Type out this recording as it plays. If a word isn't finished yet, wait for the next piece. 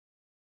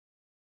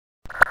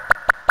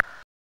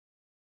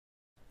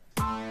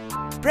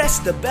press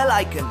the bell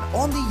icon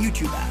on the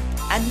YouTube app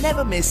and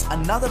never miss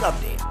another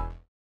update.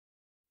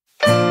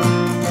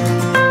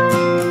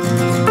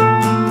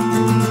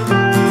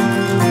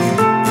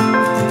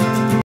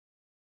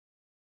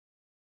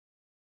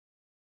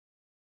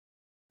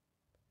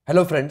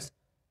 Hello friends,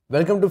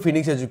 welcome to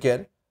Phoenix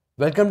Educare.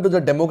 Welcome to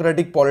the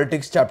Democratic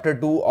Politics Chapter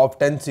 2 of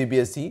 10th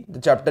Cbse. The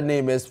chapter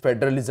name is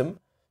Federalism.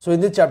 So in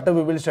this chapter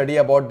we will study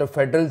about the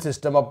federal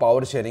system of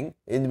power sharing,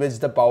 in which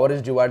the power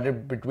is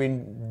divided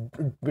between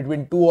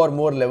two or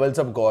more levels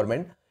of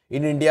government.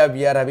 In India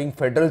we are having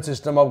federal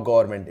system of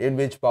government, in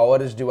which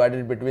power is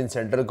divided between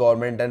central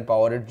government and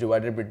power is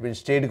divided between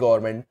state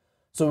government.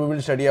 So we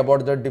will study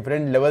about the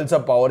different levels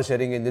of power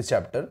sharing in this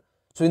chapter.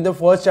 So in the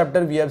first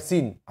chapter we have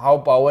seen how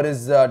power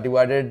is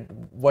divided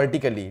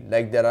vertically,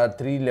 like there are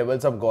three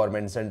levels of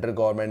government: central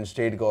government,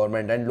 state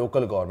government and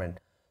local government.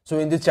 So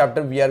in this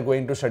chapter we are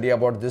going to study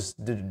about this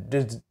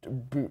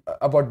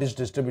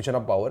distribution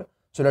of power.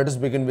 So let us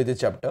begin with this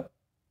chapter.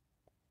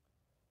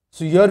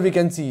 So here we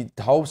can see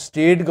how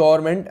state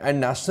government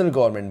and national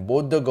government,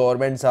 both the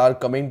governments are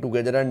coming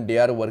together and they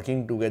are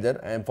working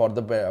together and for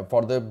the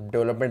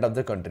development of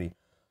the country.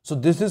 So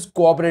this is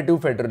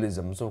cooperative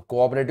federalism. So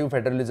cooperative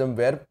federalism,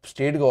 where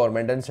state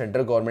government and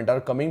central government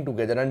are coming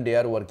together and they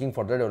are working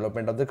for the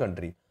development of the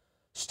country.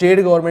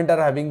 State government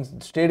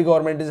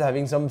is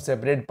having some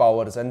separate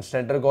powers and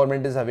central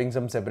government is having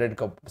some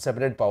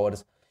separate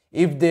powers.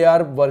 If they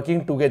are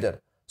working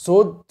together,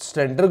 so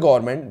central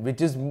government,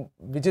 which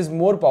is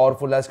more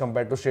powerful as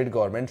compared to state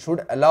government,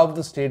 should allow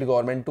the state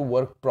government to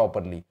work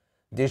properly.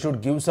 They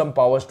should give some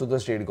powers to the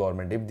state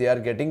government. If they are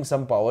getting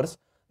some powers,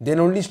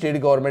 then only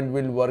state government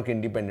will work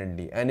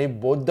independently. And if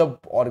both the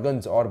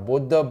organs or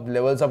both the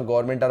levels of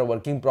government are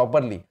working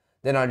properly,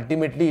 then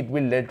ultimately it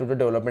will lead to the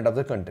development of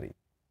the country.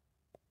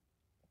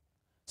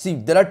 See,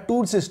 there are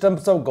two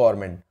systems of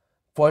government.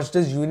 First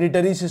is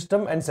unitary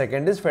system and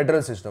second is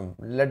federal system.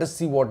 Let us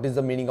see what is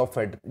the meaning of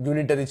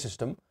unitary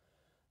system.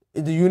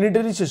 In the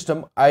unitary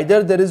system,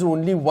 either there is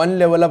only one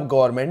level of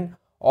government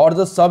or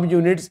the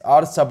subunits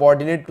are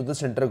subordinate to the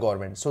central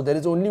government. So there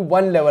is only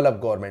one level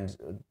of government,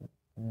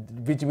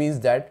 which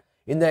means that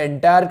in the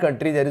entire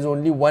country there is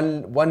only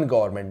one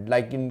government,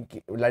 like in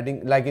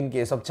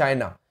case of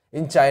China.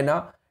 In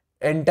China,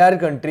 entire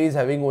country is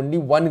having only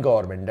one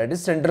government, that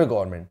is central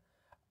government.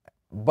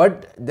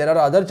 But there are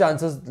other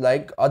cases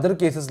like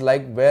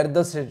where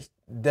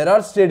there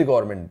are state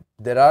government,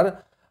 there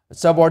are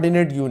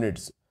subordinate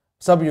units,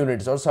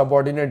 subunits or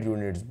subordinate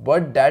units,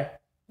 but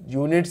that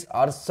units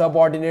are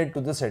subordinate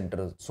to the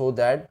center, so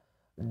that,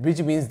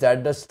 which means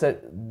that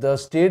the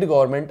state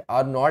government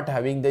are not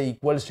having the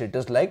equal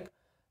status like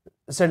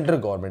central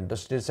government.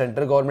 The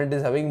central government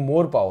is having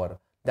more power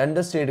than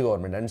the state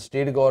government, and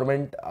state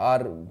government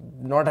are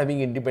not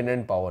having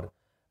independent power.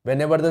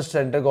 Whenever the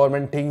central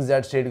government thinks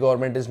that state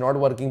government is not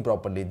working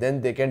properly, then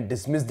they can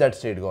dismiss that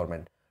state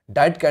government.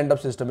 That kind of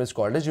system is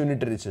called as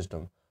unitary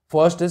system.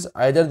 First is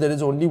either there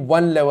is only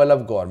one level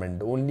of government,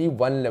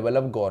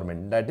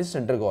 that is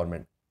central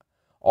government,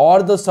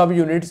 or the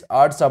subunits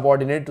are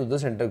subordinate to the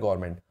central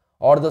government,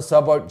 or the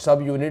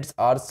subunits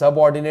are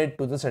subordinate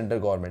to the central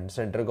government.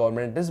 Central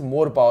government is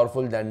more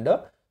powerful than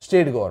the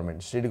state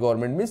government. State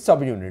government means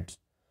subunits.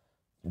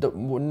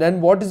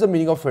 Then what is the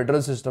meaning of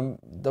federal system?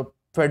 The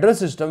federal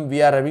system,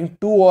 we are having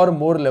two or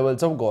more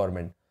levels of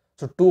government.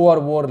 So two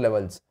or more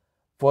levels.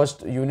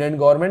 First union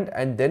government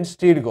and then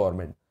state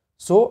government.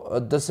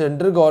 So the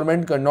central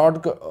government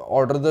cannot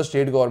order the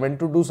state government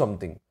to do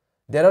something.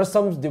 There are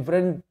some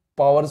different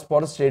powers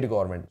for state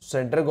government.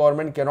 Central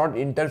government cannot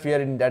interfere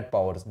in that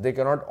powers. They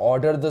cannot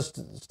order the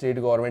state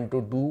government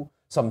to do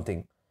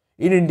something.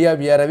 In India,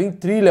 we are having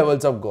three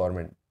levels of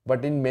government,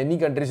 but in many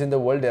countries in the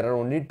world, there are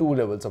only two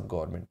levels of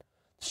government.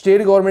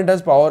 State government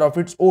has power of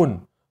its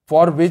own,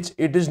 for which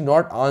it is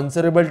not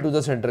answerable to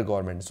the central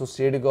government. So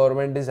state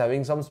government is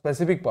having some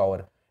specific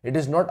power. It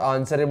is not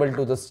answerable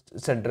to the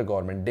central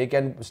government.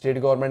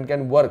 State government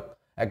can work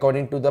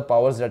according to the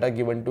powers that are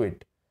given to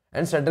it,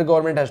 and central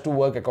government has to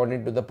work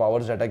according to the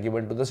powers that are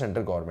given to the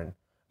central government.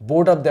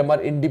 Both of them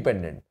are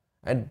independent,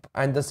 and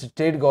the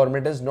state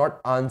government is not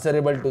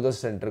answerable to the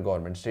central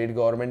government. State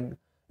government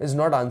is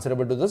not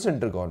answerable to the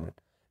central government.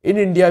 In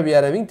India, we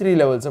are having three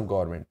levels of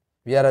government.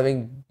 We are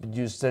having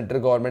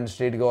central government,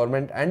 state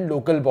government and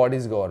local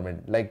bodies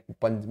government, like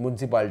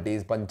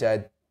municipalities,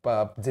 panchayat,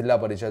 Jilla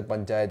Parishad,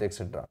 panchayat,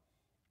 etc.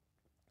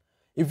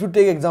 If you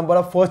take example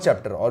of first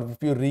chapter, or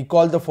if you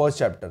recall the first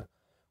chapter,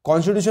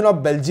 Constitution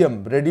of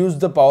Belgium reduced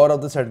the power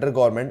of the central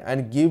government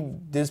and give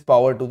this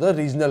power to the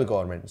regional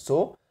government.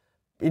 So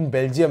in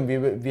Belgium,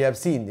 we have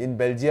seen in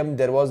Belgium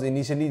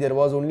initially there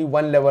was only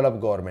one level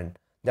of government,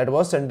 that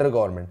was central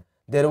government.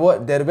 There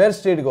were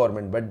state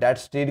government, but that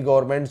state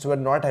governments were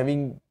not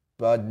having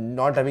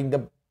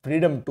the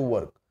freedom to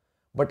work.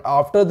 But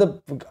after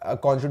the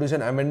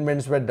constitution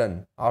amendments were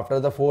done, after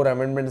the 4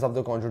 amendments of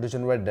the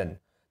constitution were done,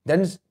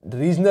 then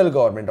regional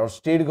government or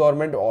state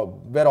government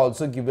were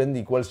also given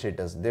equal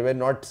status. They were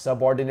not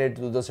subordinate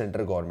to the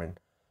central government.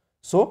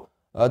 So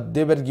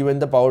they were given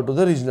the power to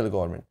the regional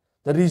government.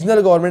 The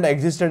regional government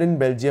existed in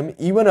Belgium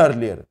even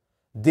earlier.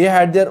 They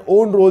had their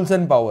own roles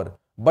and power,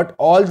 but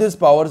all these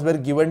powers were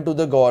given to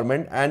the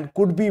government and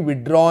could be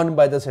withdrawn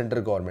by the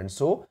central government.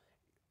 So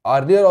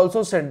earlier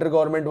also central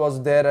government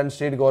was there and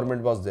state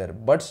government was there,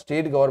 but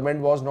state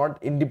government was not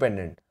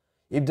independent.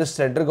 If the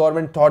central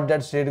government thought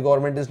that state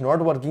government is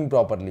not working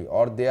properly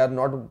or they are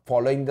not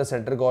following the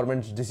central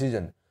government's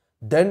decision,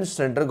 then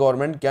central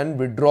government can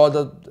withdraw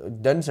the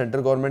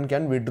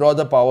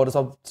powers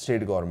of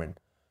state government.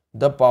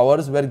 The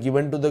powers were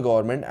given to the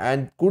government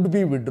and could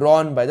be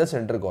withdrawn by the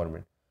central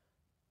government.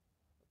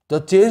 The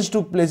change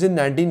took place in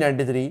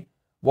 1993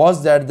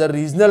 was that the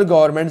regional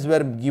governments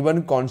were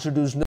given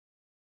constitutional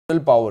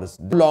powers,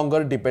 no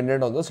longer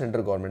dependent on the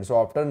central government. So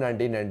after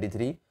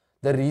 1993,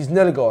 the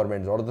regional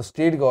governments or the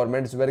state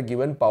governments were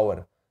given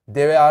power.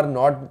 They are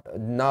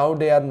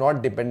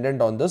not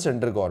dependent on the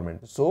central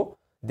government. So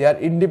they are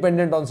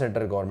independent on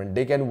central government.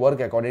 They can work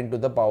according to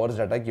the powers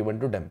that are given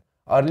to them.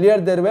 Earlier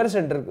there were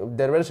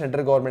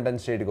central government and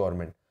state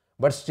government,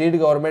 but state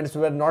governments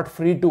were not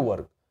free to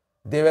work.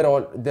 They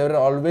were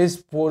always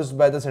forced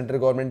by the central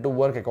government to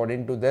work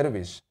according to their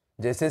wish.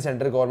 जैसे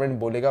central government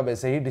बोलेगा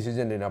वैसे ही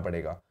decision लेना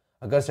पड़ेगा.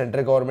 अगर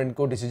central government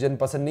को decision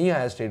पसंद नहीं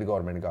आया स्टेट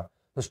गवर्नमेंट का,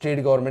 तो स्टेट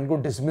गवर्नमेंट को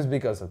डिसमिस भी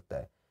कर सकता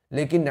है.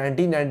 लेकिन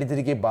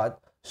 1993 के बाद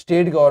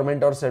स्टेट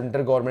गवर्नमेंट और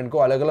सेंट्रल गवर्नमेंट को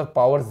अलग अलग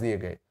पावर्स दिए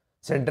गए.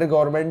 सेंट्रल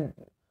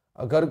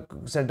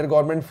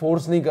गवर्नमेंट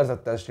फोर्स नहीं कर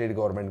सकता स्टेट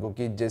गवर्नमेंट को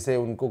कि जैसे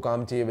उनको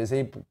काम चाहिए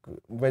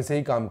वैसे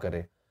ही काम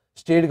करे.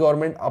 स्टेट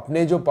गवर्नमेंट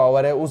अपने जो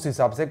पावर है उस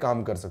हिसाब से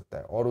काम कर सकता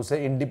है और उसे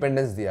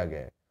इंडिपेंडेंस दिया गया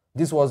है.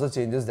 This was the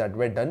changes that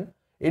were done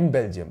in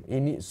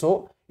Belgium.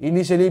 So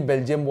initially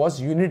Belgium was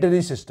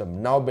unitary system.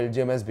 Now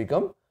Belgium has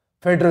become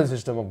federal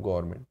system of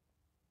government.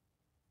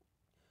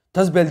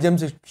 Thus Belgium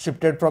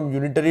shifted from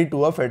unitary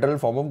to a federal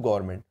form of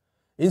government.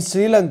 In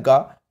Sri Lanka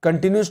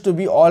continues to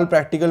be all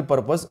practical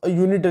purpose a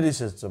unitary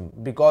system,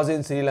 because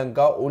in Sri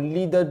Lanka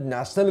only the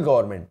national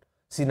government,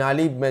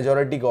 Sinhalese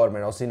majority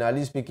government or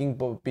Sinhalese speaking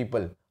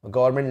people,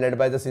 government led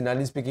by the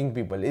Sinhalese speaking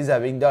people is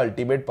having the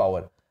ultimate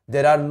power.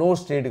 There are no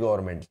state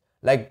governments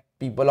like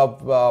people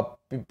of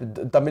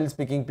Tamil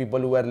speaking people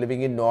who are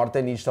living in north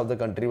and east of the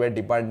country were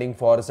demanding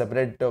for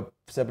separate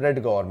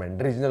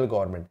government, regional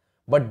government,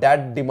 but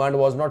that demand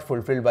was not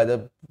fulfilled by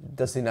the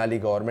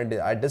Sinhalese government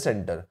at the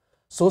center.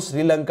 So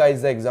Sri Lanka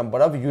is the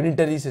example of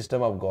unitary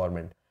system of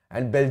government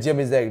and Belgium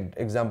is the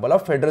example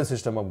of federal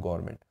system of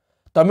government.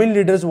 Tamil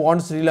leaders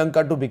want Sri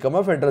Lanka to become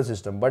a federal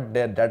system, but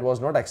that was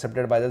not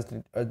accepted by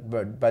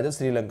the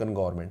Sri Lankan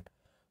government.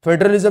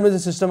 Federalism is a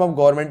system of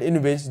government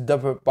in which the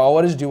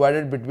power is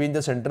divided between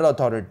the central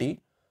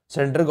authority,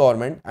 central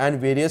government and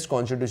various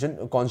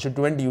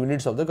constituent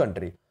units of the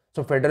country.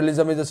 So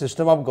federalism is a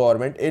system of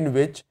government in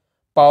which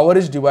power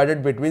is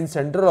divided between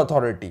central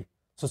authority.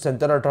 So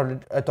central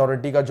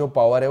authority का जो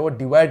power है वो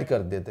divide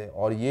कर देते हैं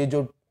और ये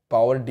जो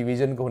power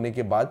division होने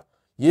के बाद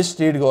ये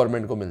state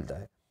government को मिलता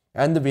है.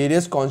 And the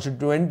various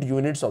constituent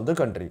units of the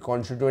country.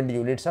 Constituent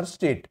units are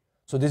state.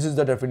 So this is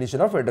the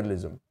definition of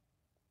federalism.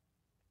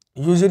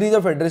 Usually the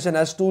federation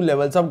has two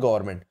levels of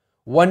government.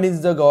 One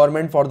is the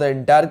government for the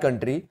entire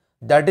country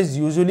that is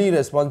usually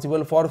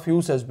responsible for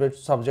few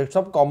subjects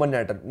of common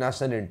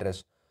national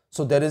interest.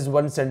 So there is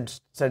one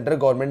central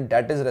government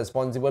that is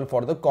responsible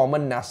for the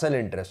common national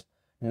interest.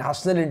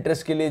 National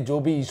interest के लिए जो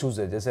भी issues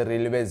है जैसे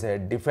railways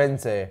है,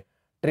 defense है,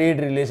 trade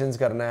relations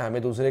करना है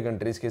हमें दूसरे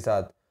countries के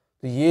साथ,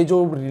 तो ये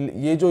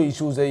जो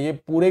issues है ये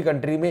पूरे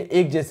country में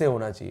एक जैसे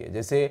होना चाहिए.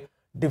 जैसे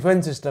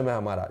डिफेंस सिस्टम है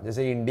हमारा,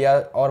 जैसे इंडिया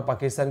और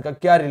पाकिस्तान का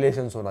क्या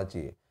रिलेशंस होना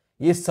चाहिए,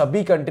 ये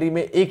सभी कंट्री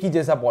में एक ही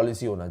जैसा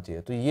पॉलिसी होना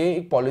चाहिए. तो ये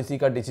एक पॉलिसी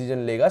का डिसीजन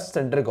लेगा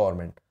central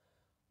government.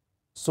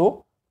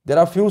 So there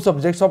are few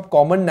subjects of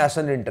common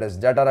national interest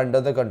that are under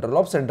the control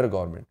of central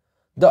government.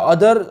 The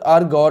other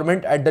are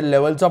government at the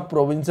levels of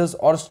provinces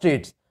और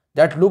states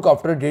that look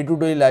after day to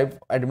day life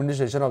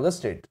administration of the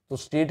state. तो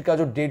state का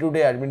जो day to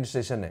day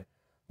administration है,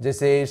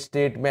 जैसे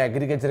state में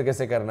agriculture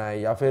कैसे करना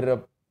है या फिर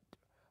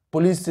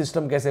पुलिस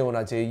सिस्टम कैसे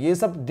होना चाहिए, ये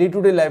सब डे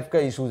टू डे लाइफ का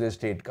इश्यूज है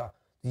स्टेट का.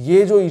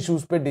 ये जो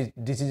इश्यूज पे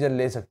डिसीजन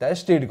ले सकता है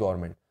state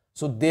government.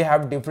 So they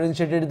have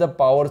differentiated the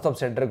powers of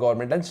central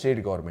government and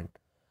state government.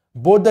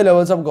 Both the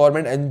levels of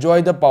government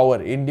enjoy the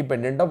power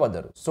independent of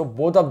other. So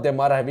both of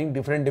them are having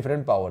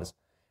different powers.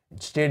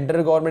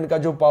 Central government का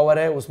जो power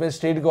है उसमें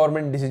state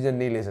government decision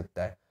नहीं ले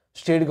सकता है.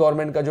 State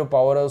government का जो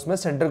पावर है उसमें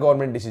सेंट्रल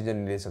गवर्नमेंट डिसीजन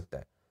नहीं ले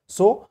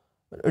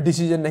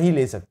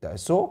सकता है.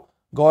 सो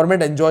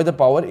government enjoy the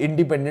power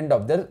independent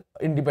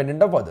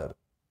of other.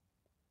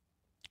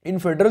 In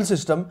federal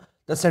system,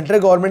 the central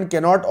government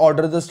cannot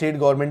order the state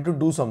government to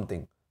do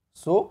something.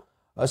 So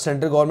a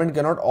central government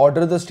cannot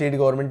order the state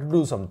government to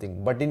do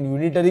something. But in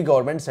unitary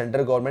government,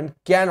 central government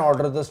can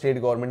order the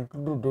state government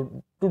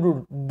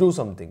to do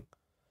something.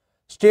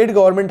 State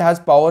government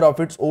has power of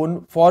its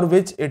own for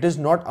which it is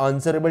not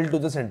answerable to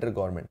the central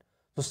government.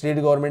 So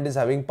state government is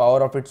having power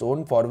of its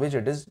own for which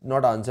it is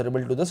not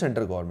answerable to the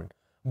central government.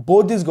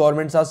 Both these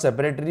governments are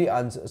separately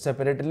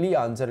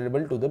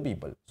answerable to the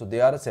people. So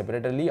they are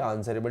separately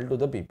answerable to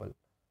the people.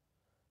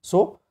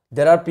 So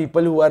there are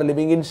people who are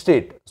living in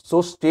state.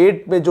 So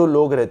state में जो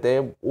लोग रहते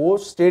हैं वो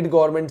state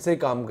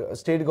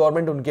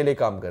government उनके लिए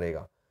काम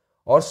करेगा.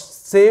 और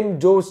सेम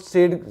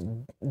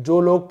जो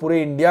लोग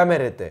पूरे इंडिया में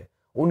रहते हैं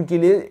उनके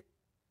लिए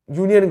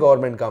यूनियन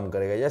गवर्नमेंट काम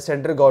करेगा या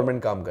सेंट्रल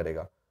गवर्नमेंट काम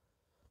करेगा.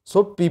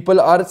 So people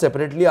are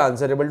separately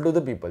answerable to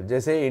the people.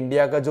 जैसे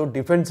इंडिया का जो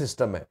डिफेंस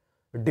सिस्टम है,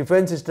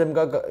 डिफेंस सिस्टम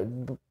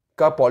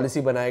का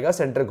पॉलिसी बनाएगा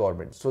सेंट्रल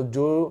गवर्नमेंट. सो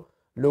जो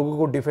लोगों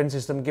को डिफेंस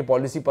सिस्टम की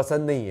पॉलिसी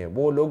पसंद नहीं है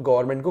वो लोग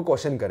गवर्नमेंट को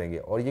क्वेश्चन करेंगे.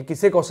 और ये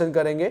किसे क्वेश्चन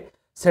करेंगे?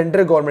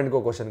 सेंट्रल गवर्नमेंट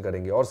को क्वेश्चन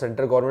करेंगे. और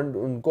सेंट्रल गवर्नमेंट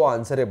उनको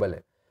आंसरेबल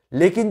है.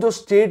 लेकिन जो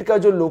स्टेट का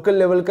जो लोकल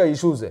लेवल का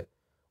इश्यूज है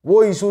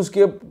वो इश्यूज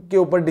के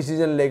ऊपर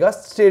डिसीजन लेगा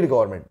स्टेट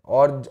गवर्नमेंट.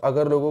 और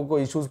अगर लोगों को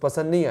इश्यूज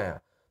पसंद नहीं आया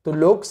तो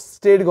लोग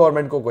स्टेट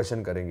गवर्नमेंट को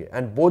क्वेश्चन करेंगे.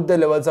 And both the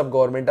levels of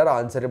government are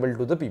answerable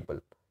to the people.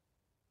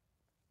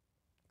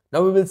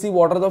 Now we will see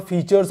what are the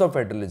features of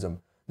federalism.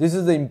 This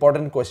is the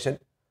important question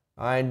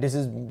and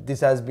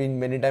this has been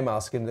many times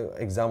asked in the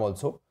exam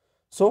also.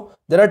 So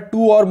there are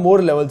two or more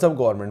levels of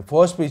government.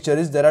 First feature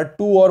is there are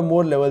two or more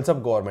levels of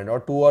government or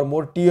two or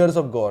more tiers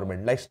of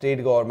government, like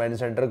state government,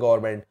 central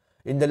government.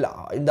 In the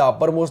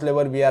uppermost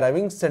level we are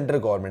having central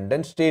government,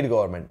 then state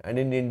government, and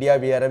in India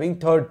we are having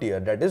third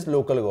tier, that is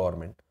local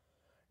government.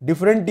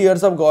 Different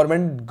tiers of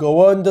government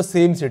govern the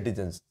same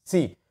citizens.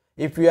 See,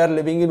 if we are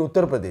living in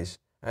Uttar Pradesh,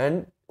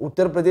 and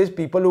Uttar Pradesh,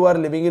 people who are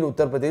living in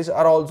Uttar Pradesh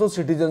are also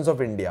citizens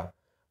of India.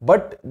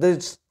 But the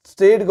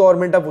state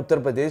government of Uttar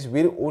Pradesh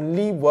will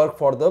only work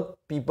for the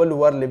people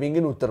who are living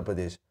in Uttar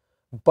Pradesh.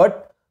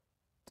 But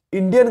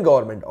Indian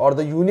government or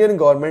the union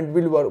government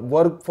will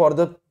work for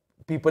the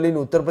people in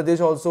Uttar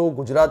Pradesh also,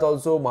 Gujarat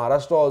also,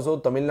 Maharashtra also,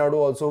 Tamil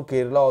Nadu also,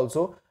 Kerala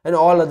also, and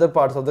all other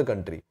parts of the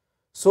country.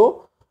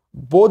 So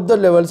both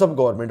the levels of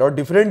government or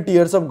different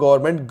tiers of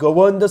government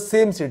govern the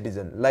same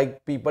citizen. Like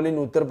people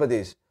in Uttar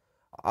Pradesh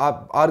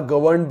are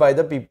governed by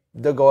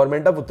the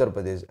government of Uttar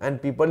Pradesh,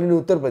 and people in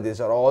Uttar Pradesh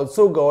are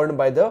also governed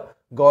by the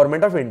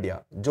government of India.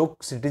 जो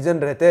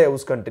citizen रहते हैं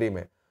उस country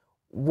में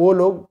वो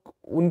लोग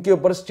उनके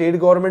ऊपर state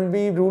government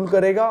भी rule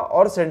करेगा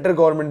और central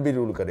government भी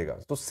rule करेगा.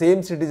 तो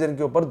same citizen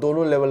के ऊपर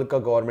दोनों level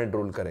का government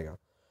rule करेगा.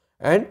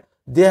 And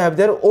they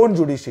have their own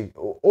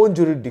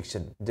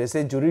jurisdiction.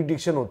 जैसे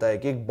jurisdiction होता है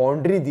कि एक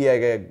boundary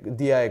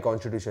दिया है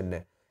constitution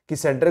ने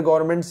कि central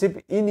government सिर्फ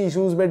इन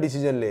issues में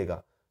decision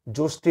लेगा.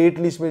 जो स्टेट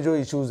लिस्ट में जो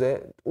इश्यूज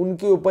है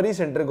उनके ऊपर ही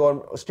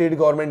स्टेट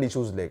गवर्नमेंट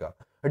इश्यूज लेगा,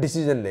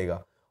 डिसीजन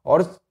लेगा.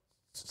 और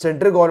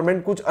सेंट्रल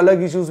गवर्नमेंट कुछ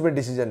अलग इश्यूज में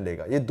डिसीजन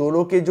लेगा. ये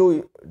दोनों के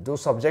जो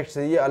सब्जेक्ट्स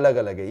है ये अलग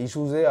अलग है,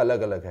 इश्यूज है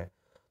अलग अलग है.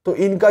 तो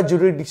इनका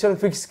जुरिडिक्शन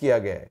फिक्स किया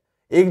गया है,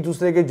 एक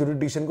दूसरे के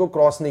जुरिडिक्शन को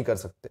क्रॉस नहीं कर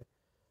सकते.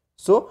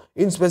 सो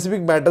in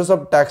specific matters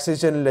of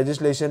taxation,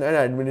 legislation and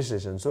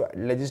administration. So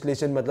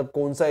legislation मतलब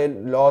कौन सा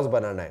लॉज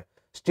बनाना है.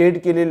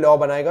 स्टेट के लिए लॉ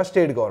बनाएगा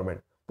स्टेट गवर्नमेंट,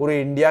 पूरे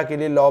इंडिया के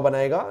लिए लॉ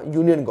बनाएगा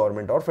यूनियन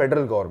गवर्नमेंट और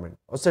फेडरल गवर्नमेंट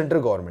और central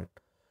government.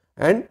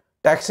 And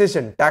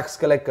taxation, tax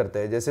collect करते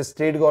हैं. जैसे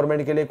स्टेट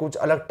गवर्नमेंट के लिए कुछ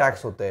अलग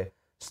टैक्स होते हैं,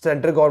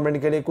 सेंट्रल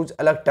गवर्नमेंट के लिए कुछ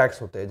अलग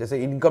टैक्स होते हैं. जैसे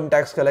इनकम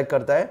टैक्स कलेक्ट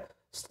करता है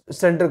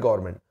सेंट्रल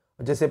गवर्नमेंट.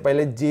 जैसे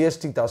पहले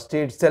जीएसटी था,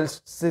 स्टेट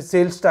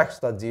सेल्स टैक्स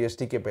था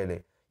जीएसटी के पहले,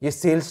 ये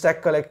सेल्स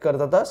टैक्स कलेक्ट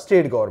करता था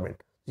स्टेट गवर्नमेंट.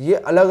 ये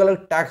अलग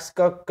अलग टैक्स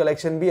का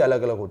कलेक्शन भी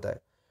अलग अलग होता है.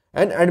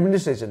 And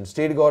administration,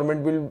 state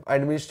government will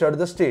administer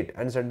the state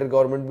and central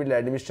government will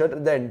administer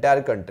the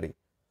entire country.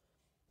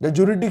 The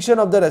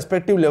jurisdiction of the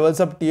respective levels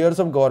of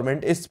tiers of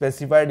government is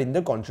specified in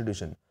the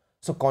constitution.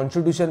 So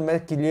constitution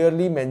में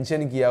clearly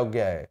mention किया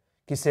गया है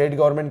कि state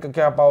government का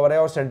क्या power है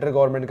और central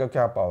government का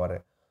क्या power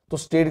है. तो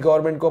state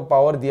government को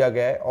power दिया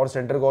गया है और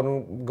central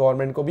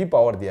government को भी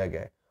power दिया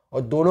गया है.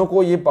 और दोनों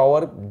को ये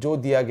power जो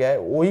दिया गया है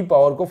वही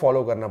power को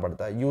follow करना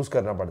पड़ता है, use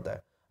करना पड़ता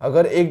है.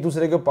 अगर एक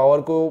दूसरे के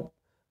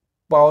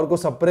पावर को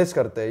सप्रेस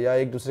करते हैं या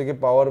एक दूसरे के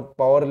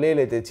पावर ले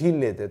लेते, छीन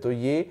लेते, तो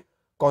ये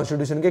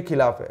कॉन्स्टिट्यूशन के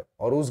खिलाफ है.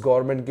 और उस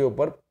गवर्नमेंट के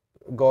ऊपर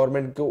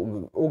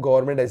वो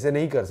गवर्नमेंट ऐसे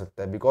नहीं कर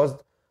सकता है, because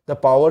the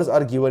powers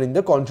are given in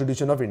the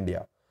constitution of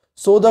India.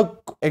 So the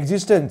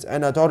existence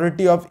and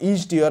authority of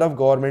each tier of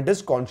government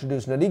is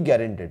constitutionally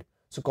guaranteed.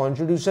 So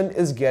constitution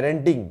is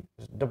guaranteeing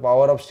the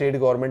power of state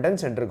government and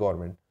central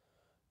government.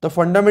 The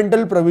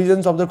fundamental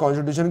provisions of the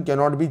constitution can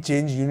not be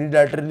change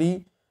unilaterally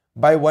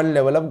by one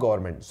level of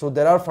government. So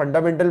there are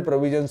fundamental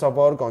provisions of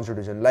our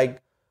constitution, like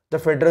the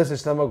federal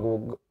system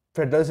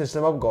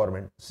of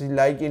government. See,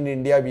 like in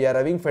India we are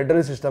having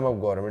federal system of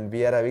government,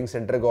 we are having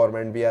central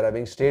government, we are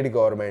having state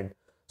government.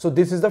 So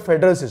this is the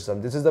federal system,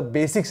 this is the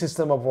basic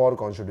system of our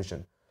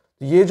constitution.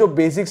 ये जो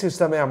basic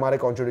system है हमारे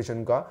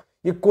constitution का,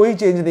 ये कोई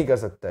change नहीं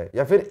कर सकता है,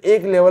 या फिर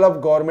एक level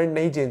of government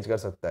नहीं change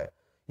कर सकता है.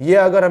 ये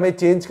अगर हमें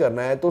change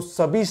करना है तो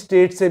सभी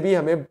state से भी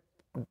हमें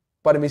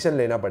permission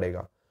लेना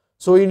पड़ेगा.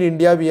 So in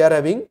India we are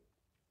having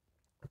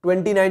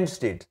 29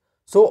 states.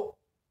 So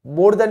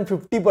more than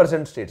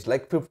 50% states,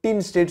 like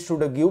 15 states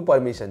should give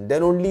permission.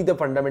 Then only the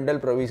fundamental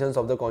provisions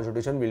of the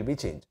constitution will be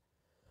changed.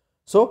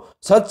 So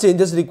such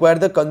changes require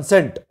the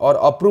consent or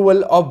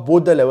approval of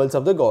both the levels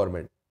of the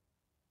government.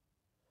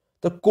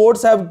 The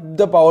courts have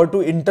the power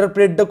to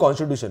interpret the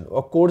constitution,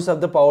 or courts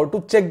have the power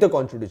to check the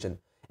constitution.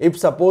 If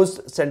suppose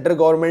central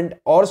government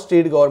or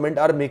state government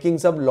are making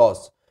some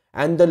laws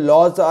and the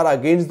laws are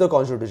against the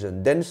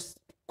constitution, then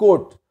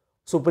court,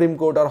 Supreme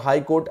Court or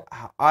High Court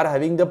are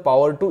having the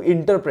power to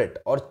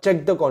interpret or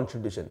check the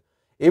constitution.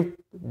 If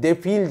they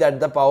feel that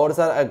the powers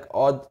are,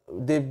 or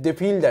they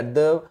feel that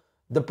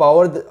the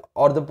power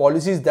or the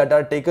policies that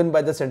are taken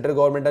by the central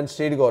government and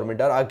state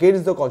government are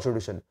against the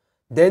constitution,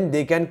 then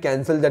they can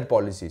cancel that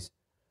policies.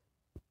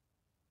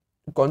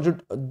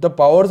 The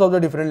powers of the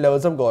different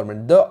levels of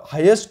government. The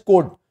highest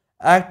court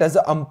act as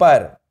an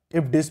umpire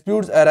if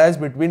disputes arise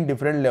between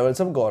different levels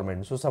of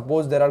government. So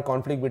suppose there are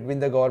conflict between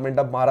the government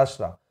of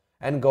Maharashtra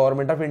and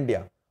government of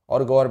India,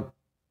 or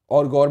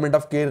government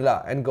of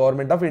Kerala and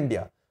government of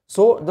India.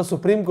 So the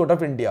Supreme Court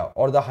of India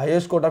or the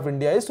highest court of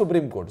India is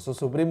Supreme Court. So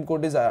Supreme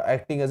Court is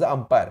acting as an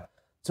umpire.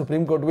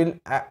 Supreme Court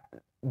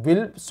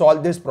will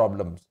solve these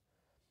problems.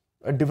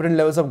 Different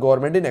levels of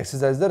government in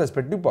exercise the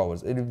respective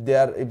powers.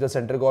 If the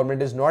central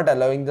government is not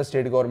allowing the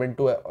state government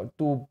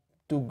to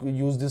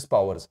use these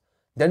powers,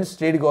 then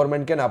state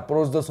government can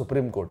approach the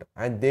Supreme Court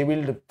and they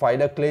will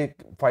file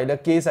a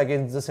case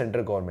against the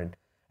central government.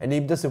 And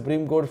if the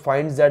Supreme Court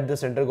finds that the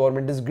central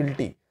government is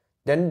guilty,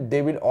 then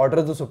they will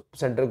order the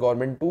central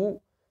government to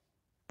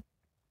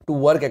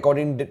work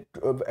according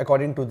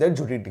to their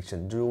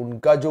jurisdiction. जो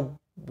उनका जो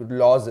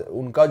laws है,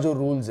 उनका जो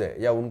rules है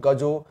या उनका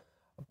जो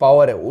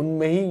power है,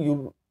 उनमें ही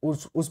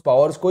उस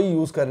powers को ही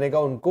use करने का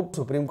उनको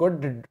Supreme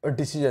Court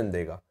decision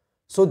देगा.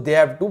 So they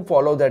have to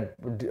follow that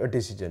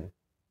decision.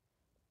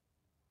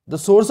 The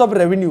source of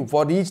revenue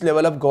for each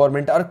level of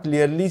government are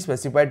clearly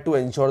specified to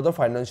ensure the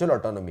financial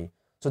autonomy.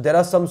 So there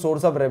are some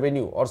source of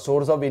revenue or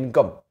source of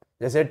income.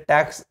 जैसे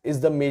tax is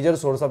the major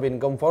source of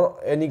income for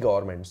any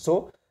government.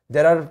 So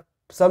there are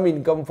some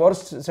income for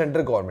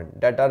central government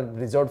that are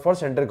reserved for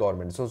central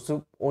government.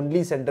 So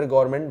only central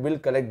government will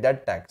collect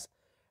that tax.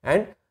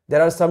 And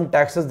there are some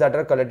taxes that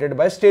are collected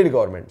by state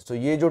government. So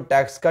ये जो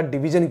tax का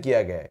division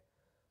किया गया है.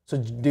 So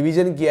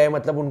division किया है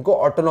मतलब उनको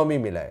autonomy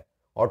मिला है.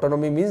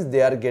 Autonomy means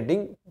they are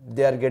getting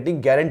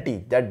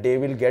guarantee that they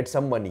will get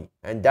some money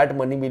and that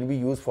money will be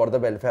used for the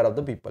welfare of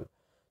the people.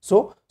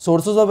 So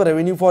sources of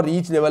revenue for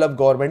each level of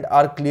government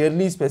are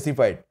clearly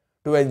specified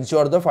to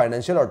ensure the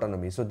financial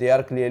autonomy. So they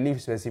are clearly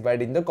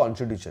specified in the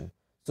constitution.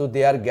 So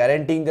they are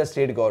guaranteeing the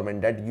state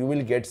government that you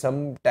will get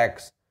some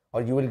tax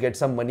or you will get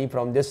some money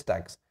from this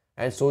tax,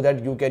 and so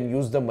that you can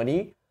use the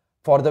money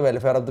for the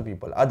welfare of the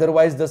people.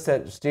 Otherwise the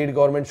state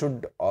government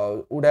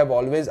would have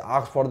always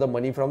asked for the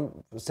money from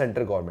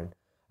central government.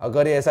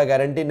 अगर ये ऐसा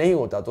guarantee नहीं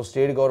होता तो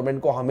state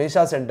government को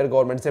हमेशा central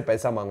government से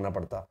पैसा मांगना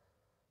पड़ता.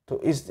 तो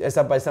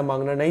ऐसा पैसा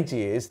मांगना नहीं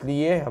चाहिए,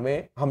 इसलिए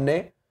हमने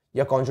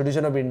या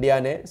कॉन्स्टिट्यूशन ऑफ इंडिया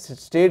ने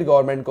स्टेट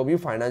गवर्नमेंट को भी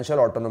फाइनेंशियल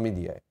ऑटोनॉमी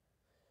दिया है.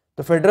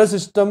 The federal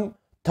system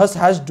thus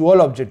has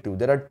dual objective.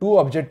 There are two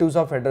objectives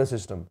of federal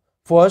system.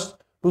 First,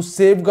 to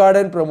safeguard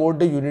and promote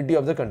the unity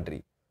of the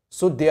country.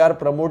 So they are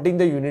promoting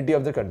the unity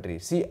of the country.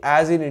 See,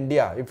 as in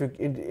India,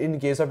 in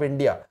case of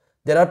India,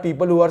 there are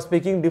people who are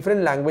speaking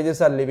different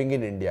languages are living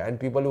in India, and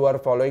people who are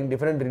following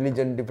different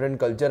religion, different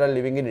culture are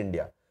living in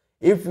India.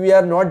 If we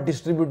are not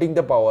distributing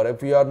the power,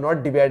 if we are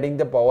not dividing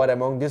the power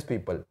among these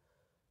people,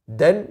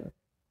 then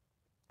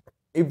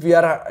if we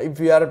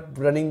are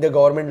running the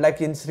government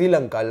like in Sri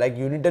Lanka, like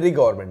unitary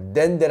government,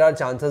 then there are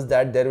chances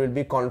that there will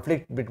be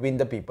conflict between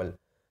the people.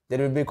 There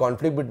will be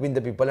conflict between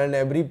the people, and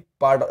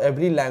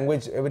every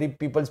language, every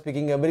people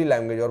speaking every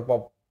language,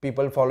 or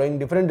people following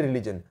different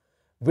religion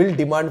will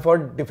demand for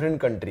different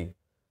country.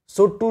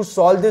 So to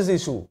solve this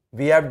issue,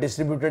 we have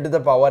distributed the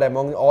power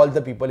among all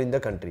the people in the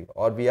country,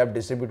 or we have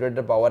distributed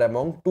the power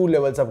among two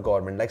levels of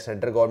government, like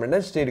central government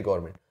and state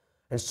government.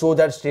 And so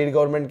that state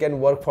government can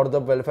work for the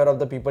welfare of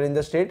the people in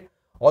the state.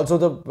 Also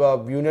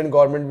the union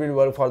government will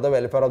work for the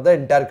welfare of the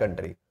entire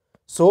country.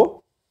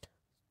 So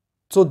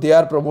they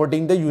are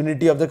promoting the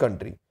unity of the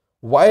country,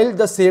 while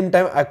the same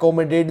time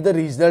accommodate the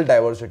regional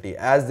diversity,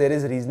 as there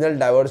is regional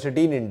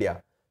diversity in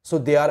India. So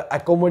they are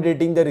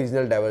accommodating the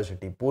regional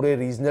diversity. पूरे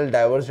regional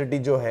diversity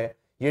जो है,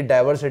 ये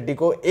diversity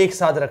को एक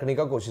साथ रखने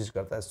का कोशिश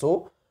करता है.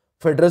 So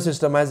federal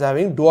system is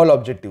having dual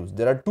objectives.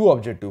 There are two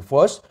objectives.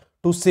 First,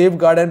 to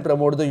safeguard and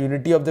promote the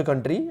unity of the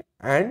country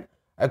and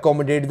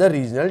accommodate the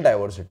regional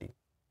diversity.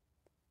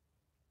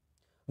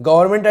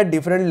 Government at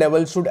different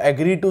levels should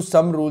agree to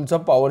some rules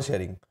of power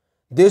sharing.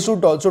 They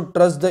should also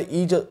trust that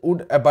each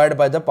would abide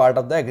by the part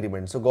of the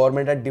agreement. So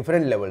government at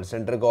different levels,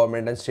 central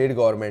government and state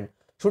government,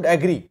 should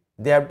agree.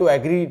 They have to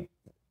agree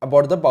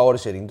about the power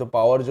sharing. तो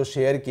power जो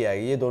share किया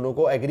है, ये दोनों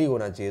को agree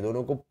होना चाहिए,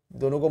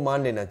 दोनों को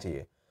मान लेना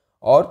चाहिए.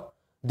 और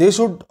they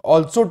should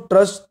also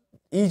trust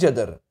each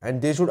other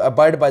and they should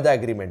abide by the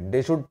agreement.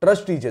 They should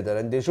trust each other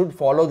and they should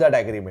follow that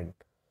agreement.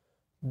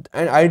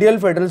 An ideal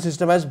federal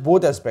system has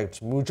both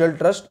aspects, mutual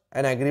trust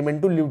and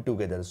agreement to live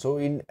together. So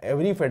in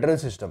every federal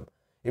system,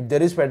 if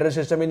there is federal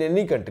system in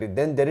any country,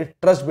 then there is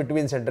trust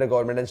between central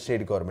government and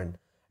state government,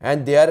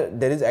 and there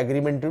is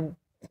agreement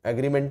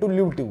to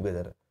live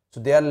together. So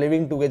they are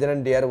living together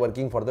and they are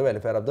working for the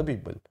welfare of the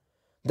people.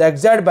 The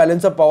exact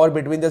balance of power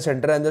between the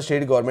central and the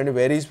state government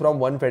varies from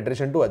one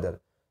federation to other.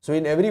 So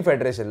in every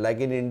federation, like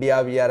in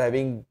India, we are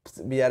having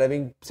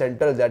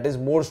central that is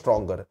more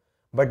stronger.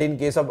 But in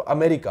case of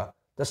America,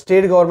 the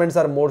state governments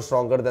are more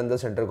stronger than the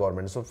central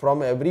government. So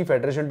from every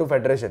federation to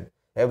federation,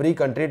 every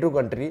country to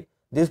country,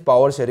 this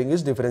power sharing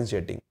is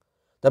differentiating.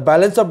 The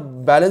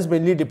balance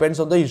mainly depends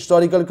on the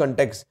historical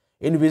context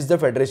in which the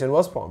federation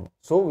was formed.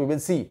 So we will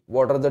see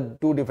what are the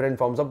two different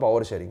forms of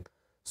power sharing.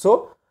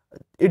 So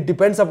it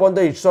depends upon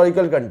the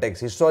historical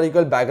context,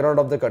 historical background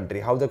of the country,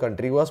 how the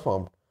country was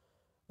formed.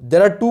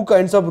 There are two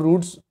kinds of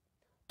routes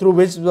through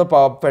which the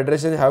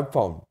federation have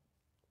formed.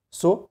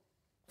 So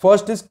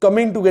first is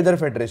coming together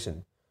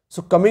federation.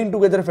 So coming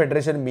together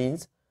federation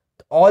means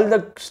all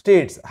the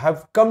states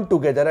have come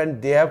together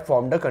and they have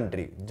formed a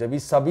country. जब भी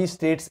सभी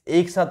states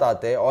एक साथ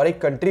आते हैं और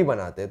एक country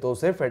बनाते हैं तो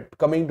उसे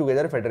coming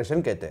together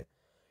federation कहते हैं.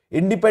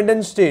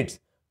 Independent states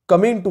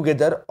coming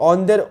together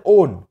on their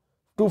own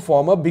to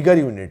form a bigger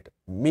unit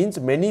means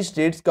many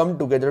states come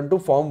together to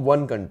form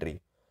one country,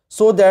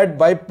 so that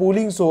by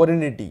pooling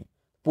sovereignty,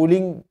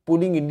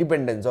 pooling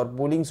independence or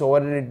pooling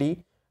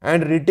sovereignty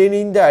and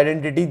retaining the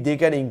identity, they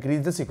can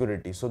increase the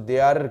security. So they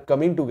are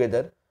coming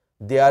together,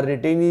 they are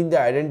retaining the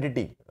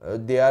identity,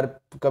 they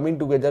are coming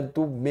together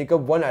to make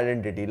up one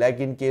identity. Like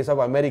in case of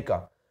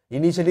America,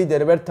 initially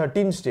there were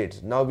 13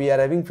 states, now we are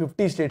having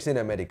 50 states in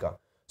America.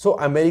 So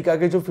America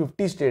के जो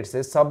 50 states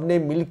है सब ने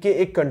मिलके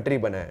एक country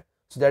बनाया.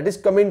 So that is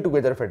coming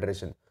together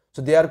federation.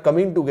 So they are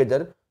coming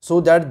together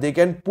so that they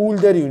can pool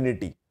their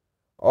unity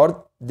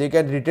or they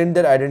can retain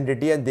their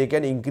identity and they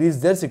can increase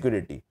their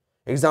security.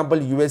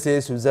 Example, USA,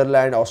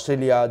 Switzerland,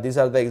 Australia, these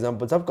are the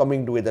examples of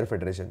coming together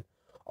federation.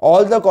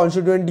 All the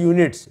constituent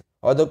units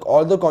or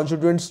all the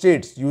constituent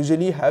states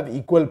usually have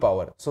equal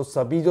power. So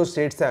सभी जो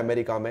states हैं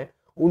America में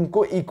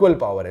उनको equal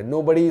power है.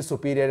 Nobody is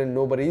superior and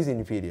nobody is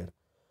inferior.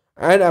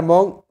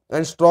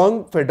 And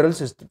strong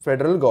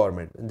federal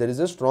government. There is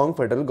a strong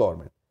federal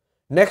government.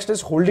 Next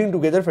is holding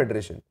together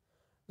federation.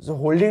 So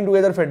holding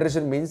together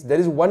federation means there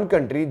is one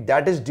country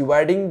that is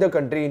dividing the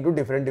country into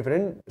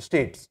different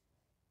states.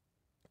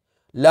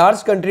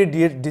 Large country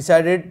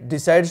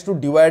decides to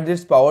divide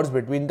its powers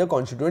between the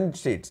constituent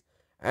states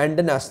and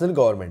the national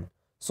government.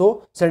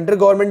 So central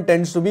government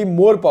tends to be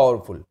more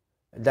powerful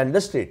than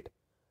the state.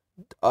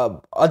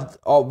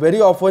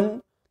 Very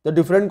often the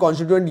different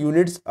constituent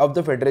units of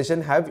the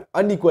federation have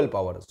unequal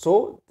power.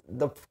 So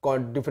the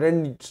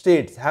different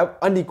states have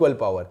unequal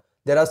power.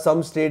 There are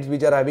some states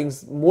which are having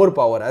more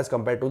power as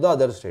compared to the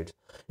other states.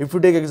 If you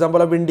take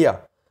example of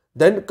India,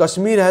 then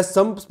Kashmir has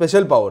some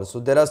special powers.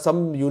 So there are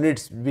some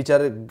units which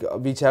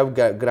have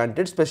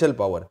granted special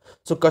power.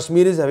 So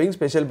Kashmir is having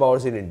special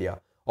powers in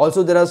India.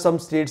 Also there are some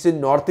states in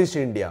Northeast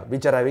India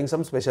which are having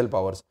some special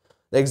powers.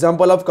 The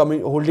example of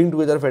holding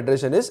together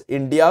federation is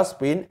India,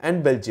 Spain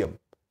and Belgium.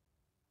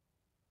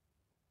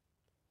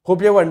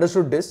 Hope you have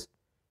understood this.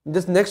 In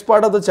this next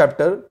part of the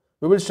chapter,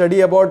 we will study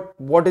about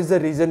what is the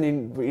reason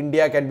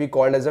India can be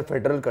called as a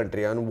federal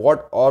country and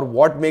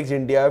what makes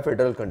India a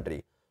federal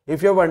country.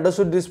 If you have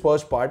understood this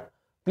first part,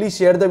 please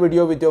share the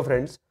video with your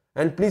friends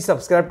and please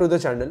subscribe to the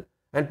channel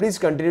and please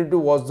continue to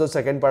watch the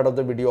second part of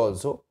the video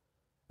also.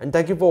 And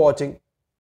thank you for watching.